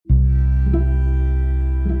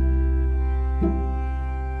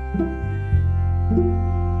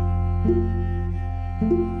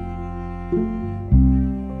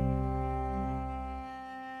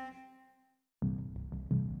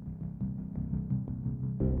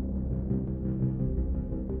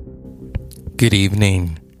Good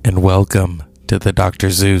evening and welcome to the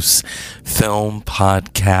Dr. Zeus Film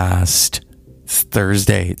Podcast. It's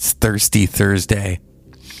Thursday. It's Thirsty Thursday.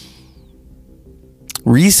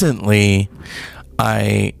 Recently,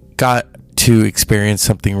 I got to experience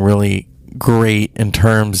something really great in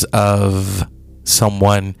terms of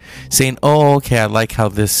someone saying, "Oh, okay, I like how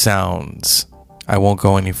this sounds." I won't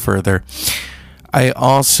go any further. I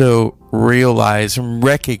also realize and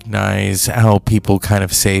recognize how people kind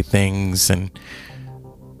of say things, and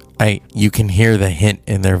you can hear the hint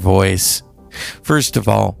in their voice. First of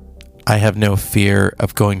all, I have no fear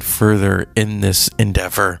of going further in this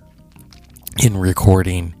endeavor, in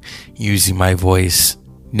recording, using my voice,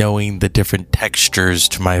 knowing the different textures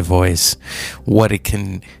to my voice, what it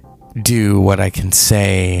can do, what I can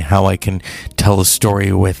say, how I can tell a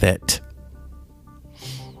story with it.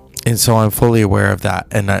 And so I'm fully aware of that,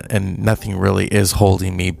 and nothing really is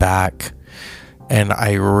holding me back. And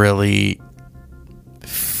I really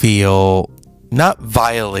feel not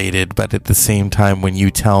violated, but at the same time, when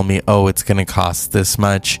you tell me, "Oh, it's going to cost this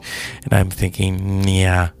much," and I'm thinking,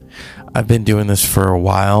 yeah, I've been doing this for a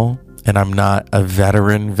while, and I'm not a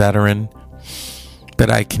veteran,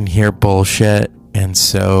 but I can hear bullshit, and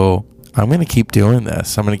so I'm going to keep doing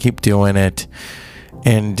this. I'm going to keep doing it,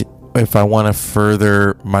 and if I want to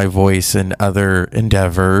further my voice in other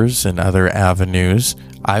endeavors and other avenues,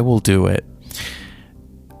 I will do it.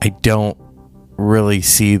 I don't really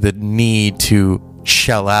see the need to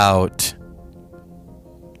shell out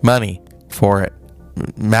money for it.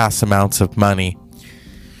 Mass amounts of money.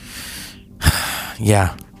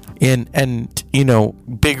 Yeah. And you know,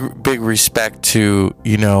 big respect to,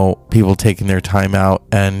 you know, people taking their time out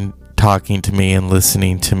and talking to me and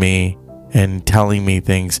listening to me and telling me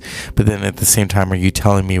things, but then at the same time, are you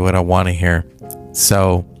telling me what I want to hear?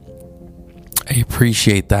 So I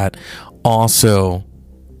appreciate that. Also,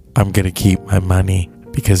 I'm going to keep my money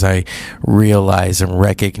because I realize and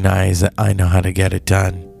recognize that I know how to get it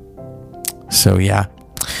done. So yeah.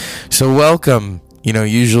 So welcome. You know,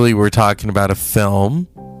 usually we're talking about a film.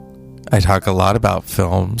 I talk a lot about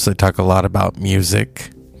films. I talk a lot about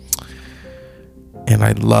music. And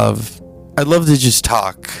I love to just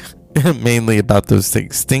talk mainly about those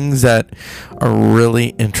things that are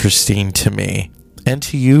really interesting to me and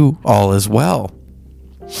to you all as well.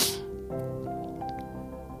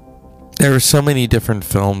 There are so many different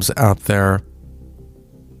films out there.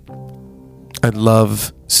 I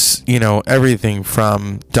love, you know, everything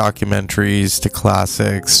from documentaries to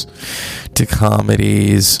classics to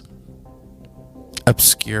comedies,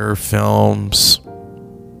 obscure films,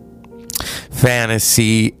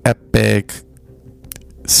 fantasy, epic,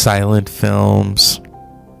 silent films.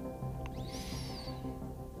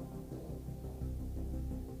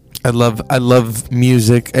 I love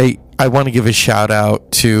music. I want to give a shout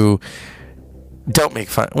out to Don't Make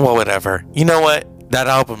Fun. Well, whatever. You know what? That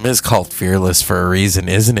album is called Fearless for a reason,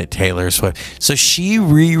 isn't it, Taylor Swift? So she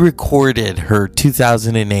re-recorded her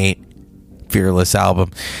 2008 Fearless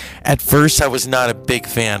album. At first, I was not a big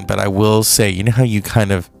fan, but I will say, you know how you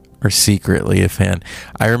kind of are secretly a fan?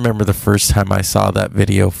 I remember the first time I saw that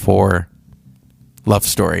video for Love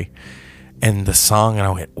Story and the song, and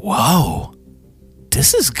I went, whoa,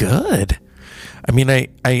 this is good. I mean,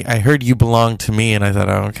 I heard You Belong to Me, and I thought,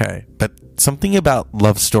 oh, okay. But something about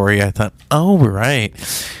Love Story, I thought, oh, right.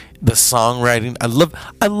 The songwriting, I love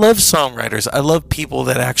songwriters. I love people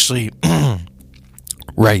that actually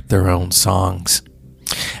write their own songs.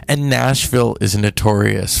 And Nashville is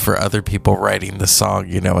notorious for other people writing the song.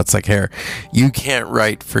 You know, it's like, here, you can't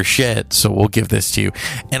write for shit, so we'll give this to you.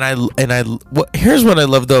 Here's what I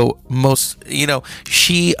love though most. You know,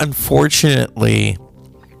 she unfortunately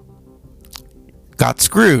got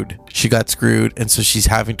screwed. She got screwed, and so she's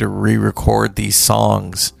having to re-record these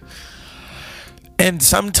songs. And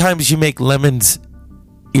sometimes you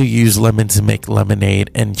use lemons to make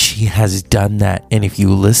lemonade, and she has done that. And if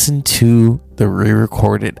you listen to the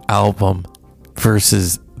re-recorded album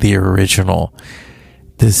versus the original,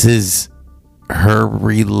 this is her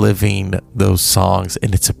reliving those songs,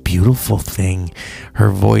 and it's a beautiful thing.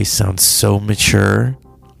 Her voice sounds so mature.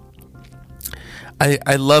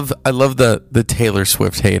 I love the Taylor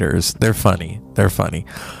Swift haters. They're funny.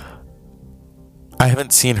 I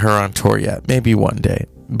haven't seen her on tour yet. Maybe one day.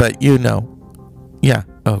 But you know. Yeah.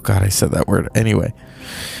 Oh God, I said that word. Anyway.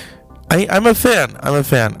 I'm a fan.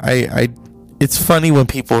 It's funny when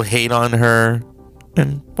people hate on her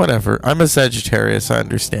and whatever. I'm a Sagittarius, I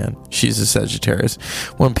understand. She's a Sagittarius.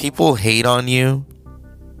 When people hate on you,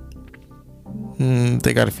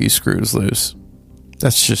 they got a few screws loose.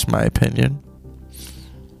 That's just my opinion.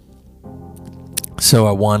 So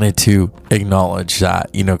I wanted to acknowledge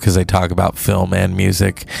that, because I talk about film and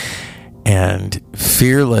music. And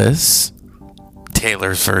Fearless,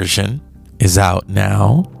 Taylor's version, is out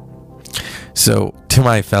now. So to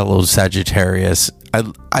my fellow Sagittarius,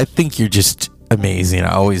 I think you're just amazing.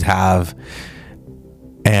 I always have.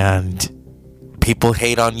 And people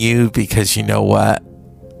hate on you because you know what?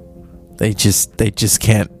 They just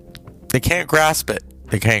can't grasp it.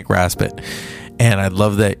 They can't grasp it. And I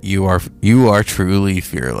love that you are truly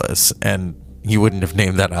fearless, and you wouldn't have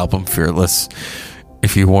named that album Fearless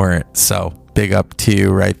if you weren't. So big up to you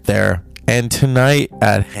right there. And tonight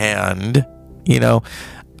at hand,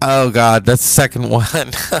 oh God, that's the second one.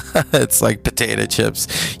 It's like potato chips.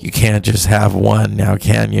 You can't just have one now,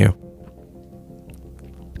 can you?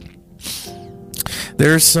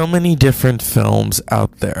 There are so many different films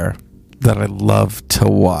out there that I love to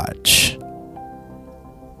watch.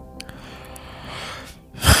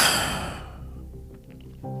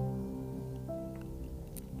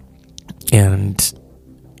 And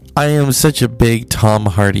I am such a big Tom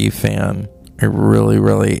Hardy fan. I really,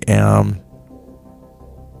 really am.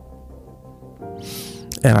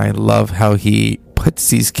 And I love how he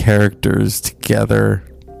puts these characters together.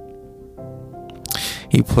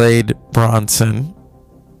 He played Bronson,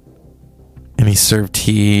 and he served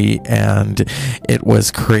tea, and it was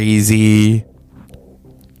crazy.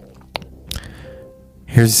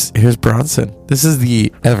 Here's Bronson. This is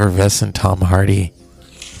the effervescent Tom Hardy.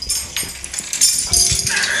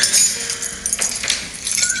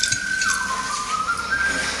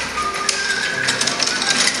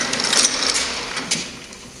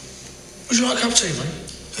 Would you like a cup of tea, mate?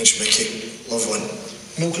 Thanks, Mickey. Love one.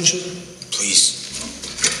 Milk and sugar? Please.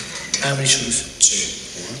 How many sugars?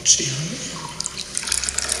 2. 1, 2.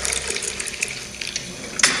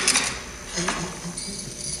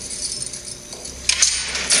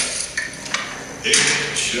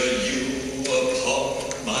 Picture you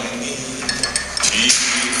upon my knee. Tea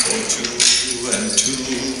for two and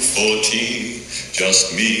two for tea.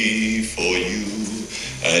 Just me for you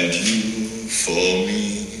and you for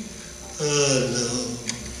me. Alone.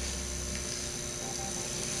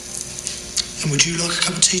 And would you like a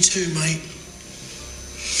cup of tea too, mate?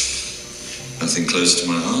 Nothing closer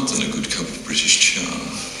to my heart than a good cup of British cha.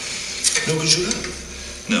 Milk and sugar?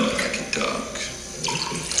 No, I like it dark.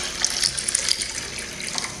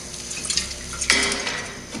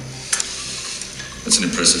 That's an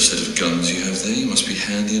impressive set of guns you have there. You must be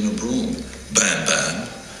handy in a brawl. Bam, bam.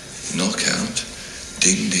 Knockout.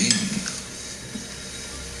 Ding, ding.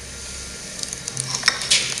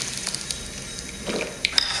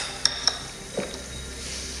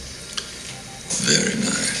 Very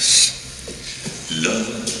nice. La, da,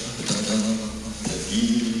 da,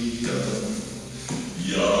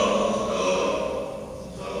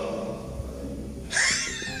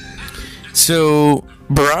 So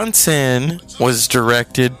Bronson was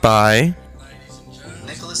directed by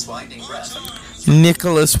Nicholas Winding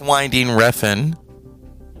Refn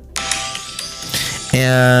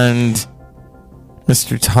and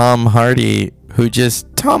Mr. Tom Hardy,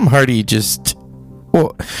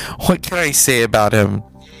 well, what can I say about him? You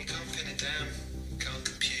can't pin it down. Can't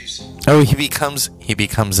compute. Oh, he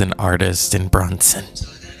becomes an artist in Bronson. No,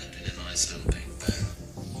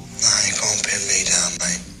 you can't pin me down,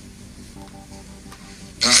 mate.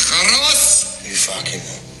 Pajaros! You fucking...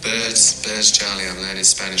 Birds, Charlie. I'm learning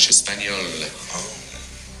Spanish. Espanol. Ole.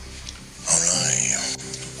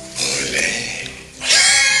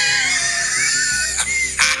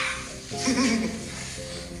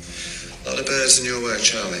 A lot of birds in your work,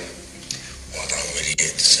 Charlie. Well, I don't really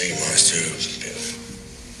get to see much too. A bit of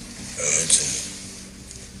birds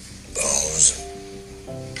and bowls.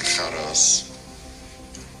 Pajaros.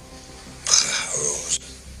 Pajaros.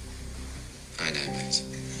 I know, mate.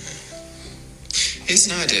 Here's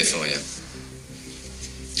an idea for you.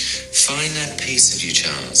 Find that piece of you,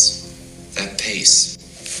 Charles. That piece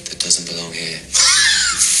that doesn't belong here.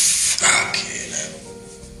 Fuck you.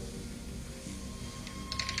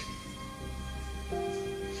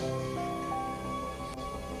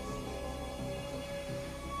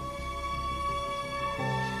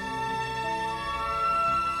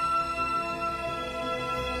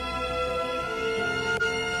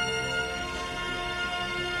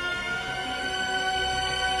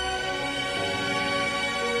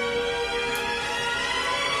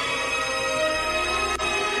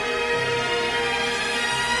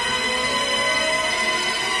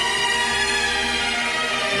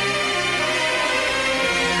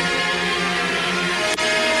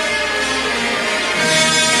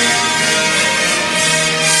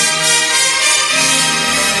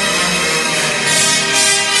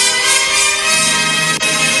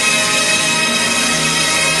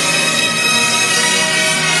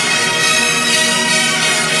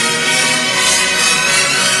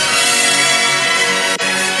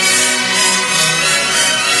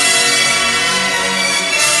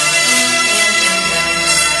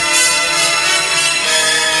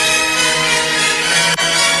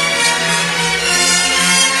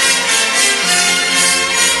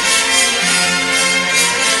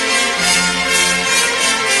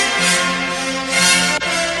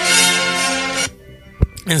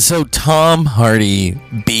 And so Tom Hardy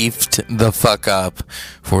beefed the fuck up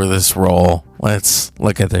for this role. Let's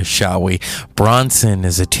look at this, shall we? Bronson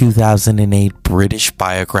is a 2008 British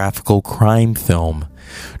biographical crime film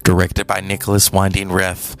directed by Nicholas Winding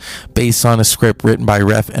Refn, based on a script written by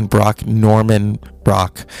Refn and Norman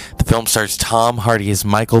Brock. The film stars Tom Hardy as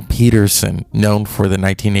Michael Peterson, known for the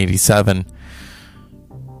 1987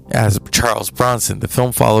 as Charles Bronson. The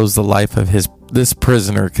film follows the life of this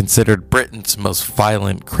prisoner, considered Britain's most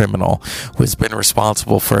violent criminal, who has been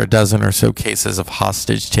responsible for a dozen or so cases of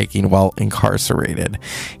hostage taking while incarcerated.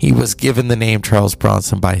 He was given the name Charles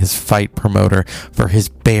Bronson by his fight promoter for his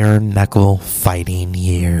bare knuckle fighting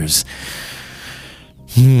years.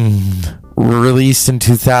 Released in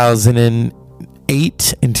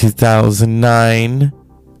 2008 and 2009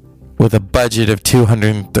 with a budget of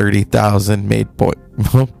 $230,000, made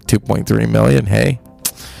 2.3 million. Hey,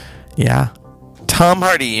 yeah. Tom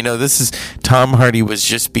Hardy, Tom Hardy was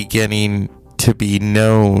just beginning to be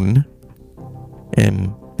known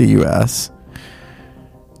in the US.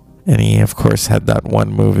 And he, of course, had that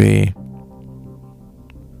one movie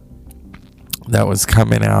that was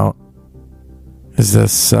coming out. Is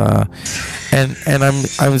this and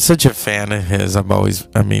I'm such a fan of his.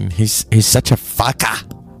 He's such a fucker.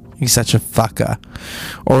 He's such a fucker.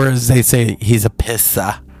 Or as they say, he's a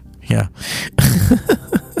pisser. Yeah.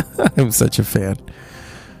 I'm such a fan.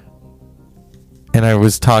 And I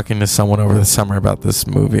was talking to someone over the summer about this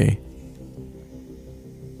movie.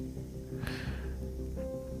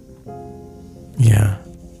 Yeah.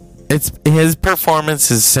 His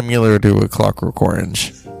performance is similar to A Clockwork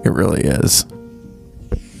Orange. It really is. I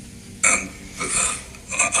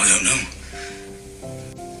don't know.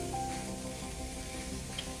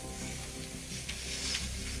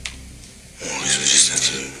 Well, I guess we just have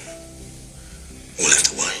to... We'll have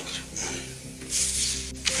to wait.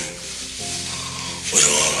 Well, I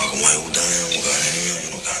can wait all day. I'm not going anywhere.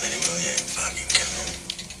 You're not going anywhere. Yeah, fucking come on.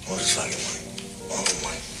 I'll just fucking wait. I can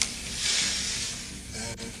wait.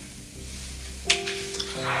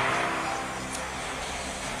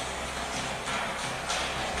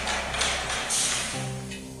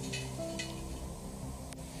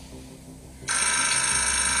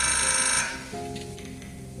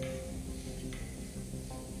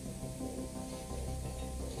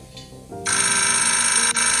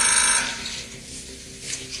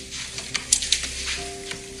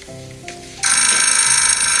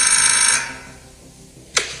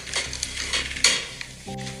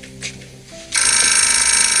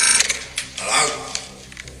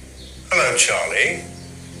 Charlie.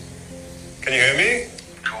 Can you hear me?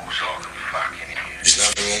 Of course I can fucking hear you. There's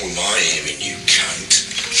nothing wrong with my hearing, you cunt.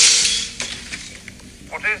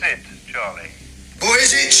 What is it, Charlie? What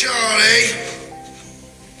is it, Charlie?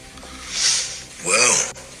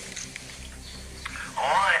 Well,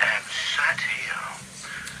 I am sat here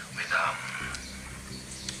with,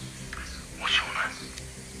 what's your name?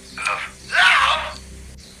 Love. Love?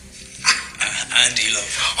 Andy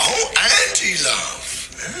Love. Oh, Andy Love.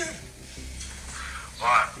 Huh?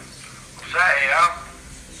 Right, I'm sat here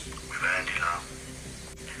with Andy Love.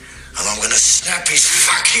 And I'm gonna snap his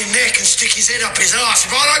fucking neck and stick his head up his arse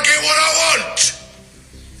if I don't get what I want!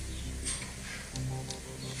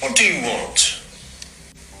 What do you want?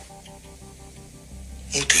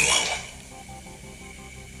 What do I want?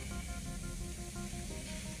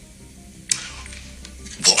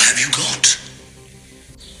 What have you got?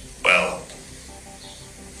 Well,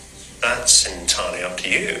 that's entirely up to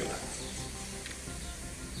you.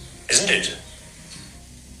 Isn't it?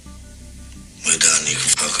 We're done, you can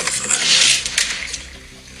fuck off for that.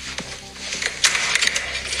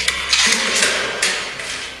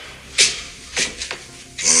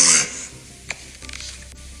 Alright.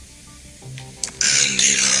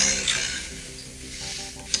 Andy Love.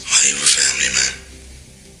 Are you a family man?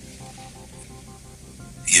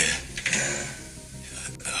 Yeah.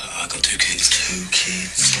 I got 2 kids. 2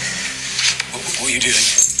 kids? What are you doing?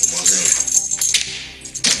 What am I doing?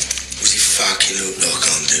 What's it fucking look like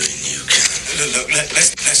I'm doing, you cunt? Look,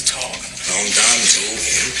 let's talk. I'm done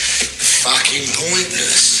talking. Fucking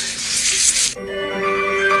pointless.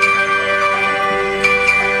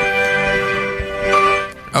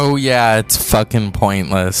 Oh yeah, it's fucking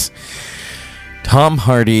pointless. Tom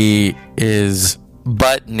Hardy is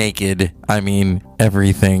butt naked. I mean,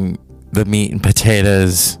 everything. The meat and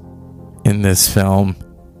potatoes in this film.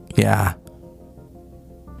 Yeah.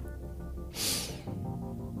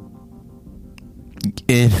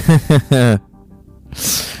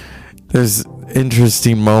 There's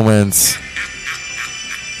interesting moments.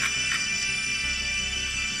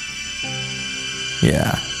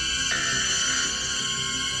 Yeah.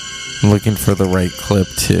 I'm looking for the right clip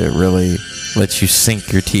to really let you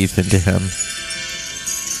sink your teeth into him.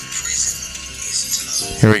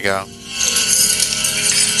 Here we go. A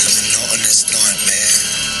monotonous nightmare.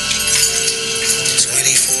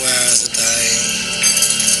 24 hours a day.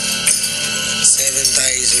 7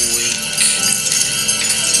 days a week.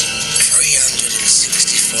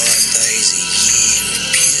 365 days a year of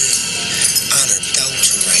pure,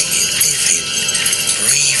 unadulterated, living,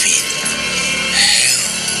 breathing hell.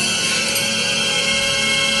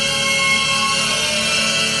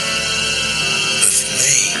 But for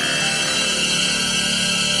me,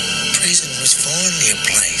 prison was finally a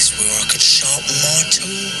place where I could sharpen my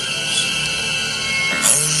tools,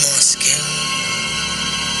 hone my skill.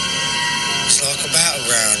 It's like a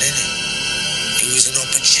battleground, innit? It was an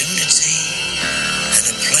opportunity and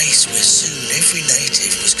a place where soon every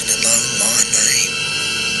native was going to know my name.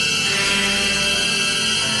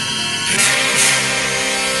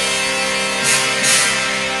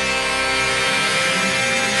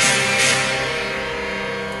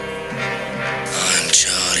 I'm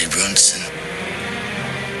Charlie Brunson.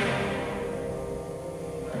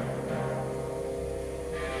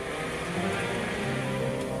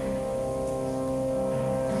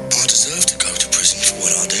 I deserve to go to prison for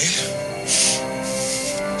what I did.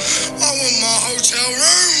 I want my hotel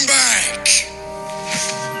room back.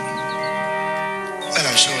 Well,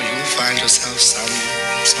 I'm sure you'll find yourself some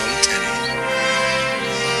solitary.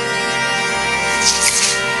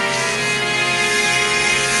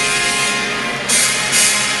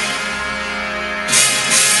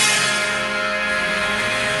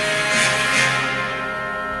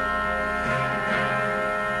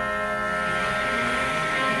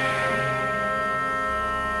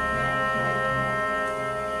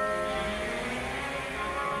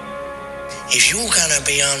 If you're gonna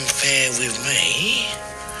be unfair with me,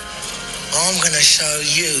 I'm gonna show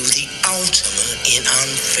you the ultimate in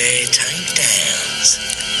unfair takedowns.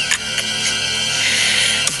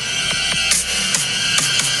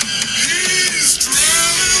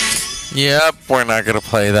 Yep, we're not going to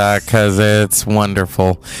play that because it's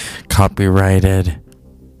wonderful. Copyrighted.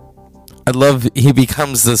 I love he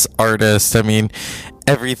becomes this artist. I mean,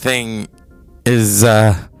 everything is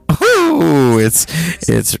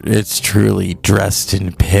it's truly dressed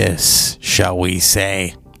in piss, shall we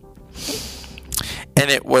say. And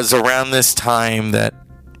it was around this time that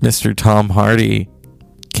Mr. Tom Hardy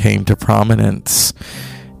came to prominence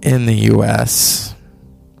in the US.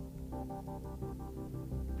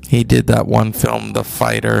 He did that one film, The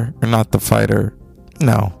Fighter, or not The Fighter.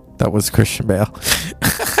 No, that was Christian Bale.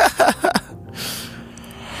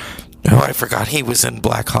 Oh, I forgot he was in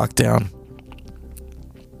Black Hawk Down.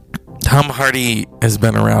 Tom Hardy has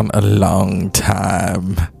been around a long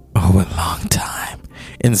time. Oh, a long time.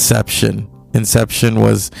 Inception. Inception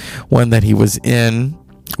was one that he was in.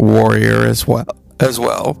 Warrior as well.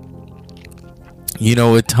 You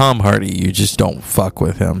know, with Tom Hardy, you just don't fuck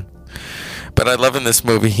with him. But I love in this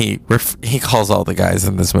movie, he calls all the guys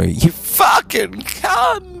in this movie, you fucking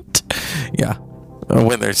cunt. Yeah.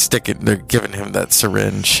 When they're giving him that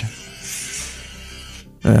syringe.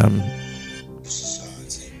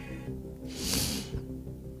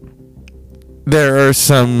 There are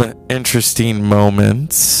some interesting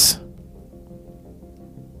moments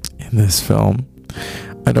in this film.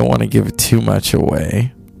 I don't want to give too much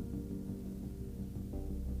away.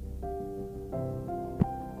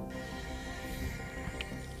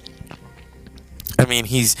 I mean,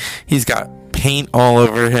 he's got paint all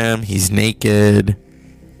over him. He's naked.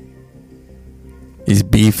 He's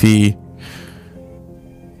beefy.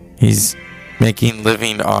 He's making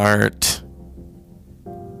living art.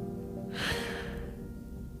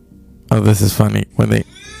 Oh, this is funny. When they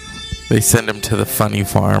send him to the funny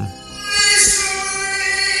farm.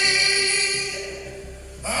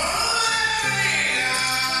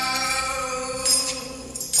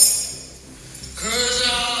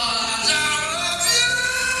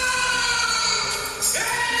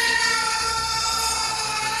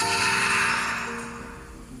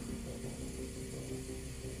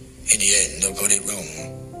 In the end, I got it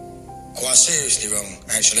wrong. Quite seriously wrong,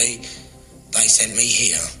 actually. They sent me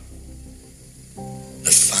here. The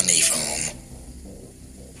funny farm.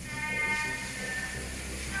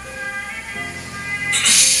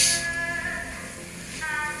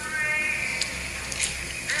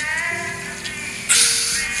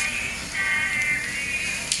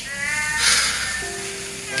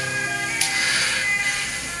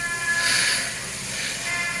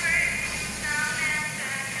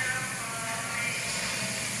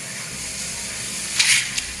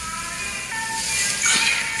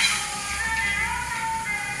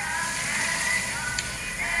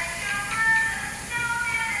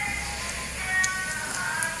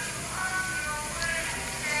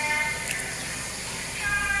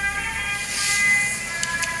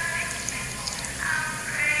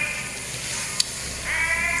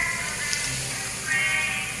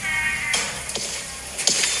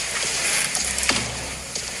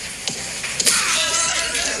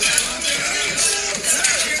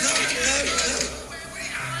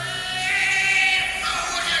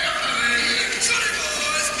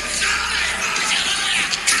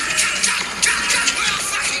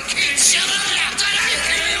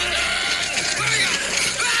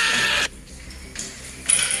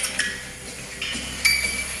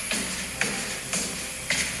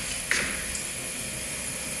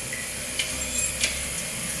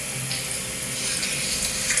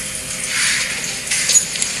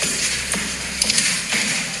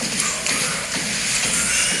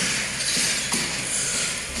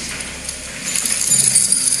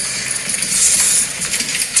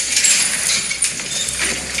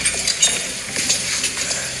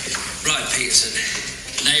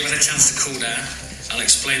 a chance to cool down, I'll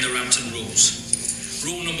explain the Rampton rules.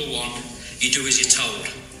 Rule number 1, you do as you're told.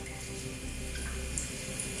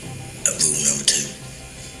 Rule number 2.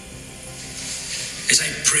 This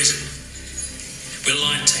ain't prison. We're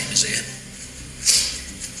lion tamers here.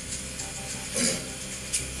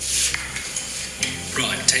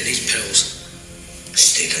 Right, take these pills.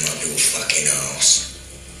 Stick 'em up your fucking arse.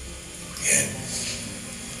 Yeah?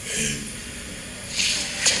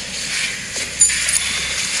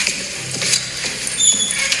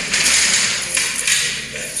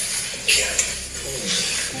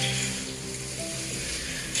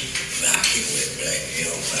 Fucking whip, right? You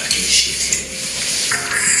know, fucking shit.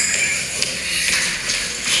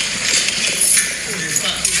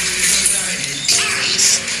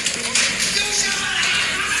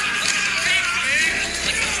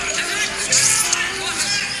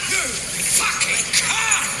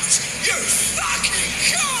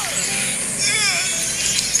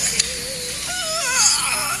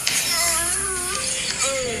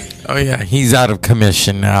 Oh yeah, he's out of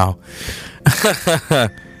commission now.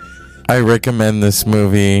 I recommend this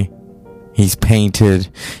movie. He's painted,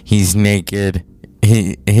 he's naked,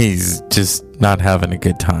 he's just not having a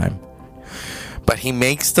good time. But he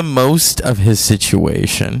makes the most of his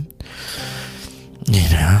situation. You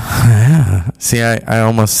know. See, I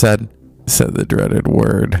almost said the dreaded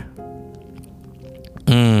word.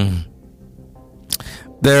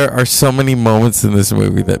 There are so many moments in this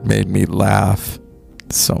movie that made me laugh.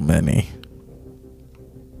 So many.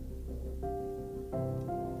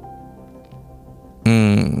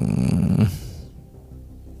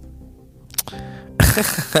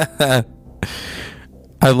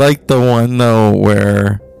 I like the one though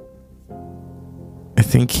where I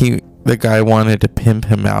think the guy wanted to pimp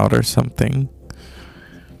him out or something.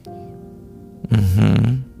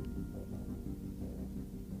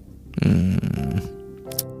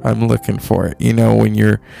 I'm looking for it. You know, when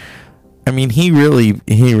you're, I mean, he really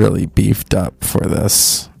beefed up for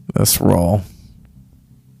this role,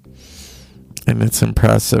 and it's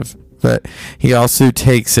impressive. But he also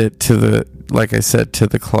takes it to the, like I said, to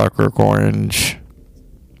the Clockwork Orange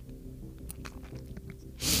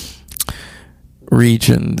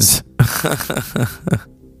regions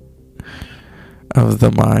of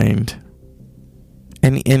the mind.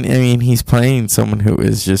 And I mean, he's playing someone who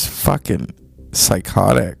is just fucking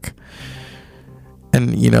psychotic.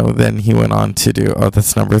 And, you know, then he went on to do,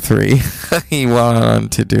 that's number 3. He went on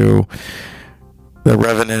to do The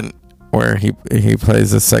Revenant, where he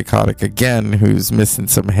plays a psychotic again who's missing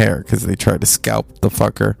some hair because they tried to scalp the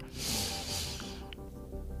fucker.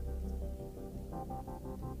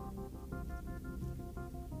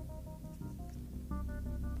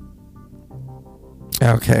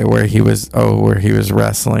 Okay, where he was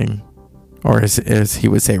wrestling, or is he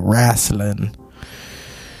would say wrestling.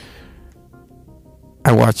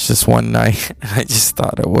 I watched this one night. I just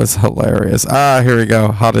thought it was hilarious. Here we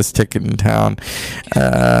go. Hottest ticket in town.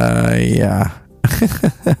 Yeah.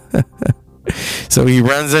 So he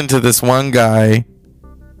runs into this one guy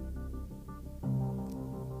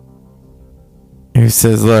who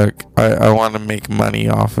says, look, I want to make money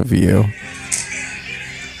off of you.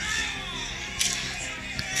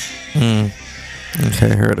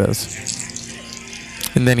 Okay, here it is.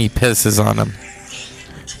 And then he pisses on him.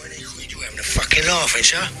 20 quid, you having a fucking laugh,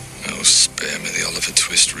 ain't ya? Oh, spare me the Oliver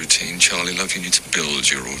Twist routine, Charlie. Love, you need to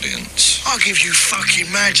build your audience. I'll give you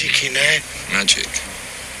fucking magic in there. Magic?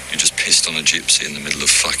 You just pissed on a gypsy in the middle of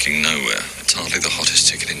fucking nowhere. It's hardly the hottest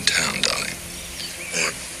ticket in town, darling.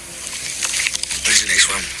 Right. Where's the next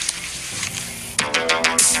one?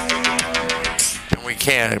 And we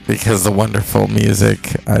can't because the wonderful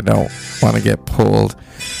music. I don't want to get pulled.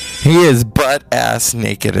 He is butt ass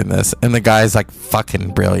naked in this, and the guy's like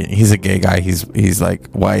fucking brilliant. He's a gay guy. He's like,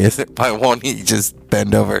 why won't he just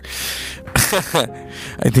bend over? I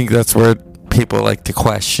think that's where people like to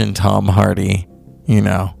question Tom Hardy. You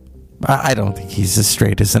know, I don't think he's as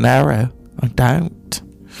straight as an arrow. I don't.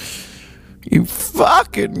 You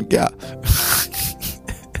fucking guy.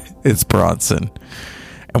 It's Bronson.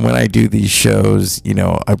 And when I do these shows, you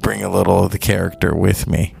know, I bring a little of the character with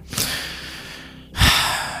me.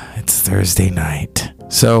 It's Thursday night.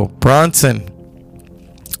 So, Bronson,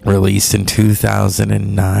 released in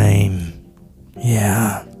 2009.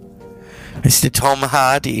 Yeah. Mr. Tom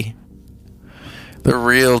Hardy. The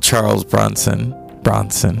real Charles Bronson,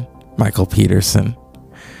 Michael Peterson.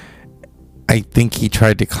 I think he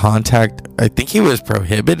tried to contact, I think he was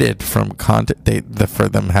prohibited from for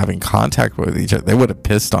them having contact with each other. They would have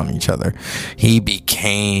pissed on each other. He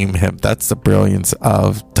became him. That's the brilliance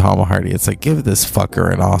of Tom Hardy. It's like, give this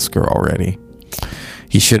fucker an Oscar already.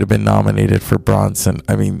 he should have been nominated for Bronson.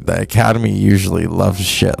 I mean, the Academy usually loves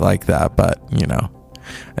shit like that, but, you know,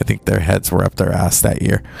 I think their heads were up their ass that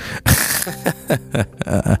year.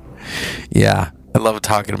 Yeah, I love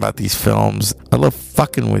talking about these films. I love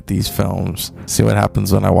fucking with these films. See what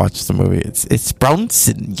happens when I watch the movie. It's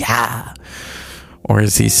Bronson, yeah. Or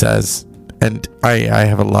as he says, and I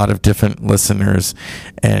have a lot of different listeners,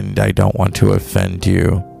 and I don't want to offend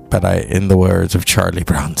you, but in the words of Charlie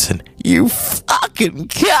Bronson, you fucking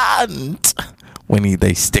cunt, when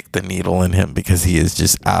they stick the needle in him because he is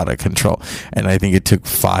just out of control. And I think it took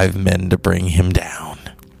 5 men to bring him down.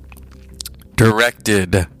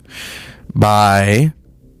 Directed by,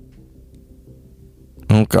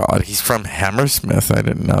 oh God, he's from Hammersmith. I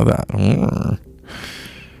didn't know that.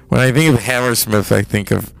 When I think of Hammersmith, I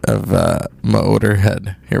think of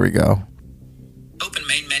Motorhead. Here we go. Open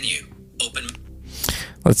main menu. Open.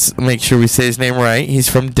 Let's make sure we say his name right. He's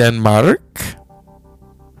from Denmark.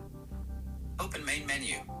 Open main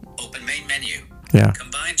menu. Open main menu. Yeah.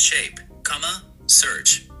 Combined shape, comma,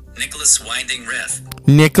 search. Nicholas Winding Refn.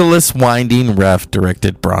 Nicholas Winding Refn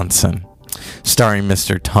directed Bronson, starring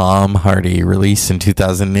Mr. Tom Hardy, released in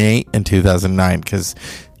 2008 and 2009, because,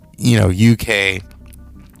 you know, UK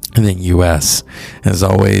and then US, as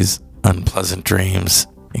always, unpleasant dreams,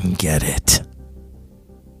 and get it.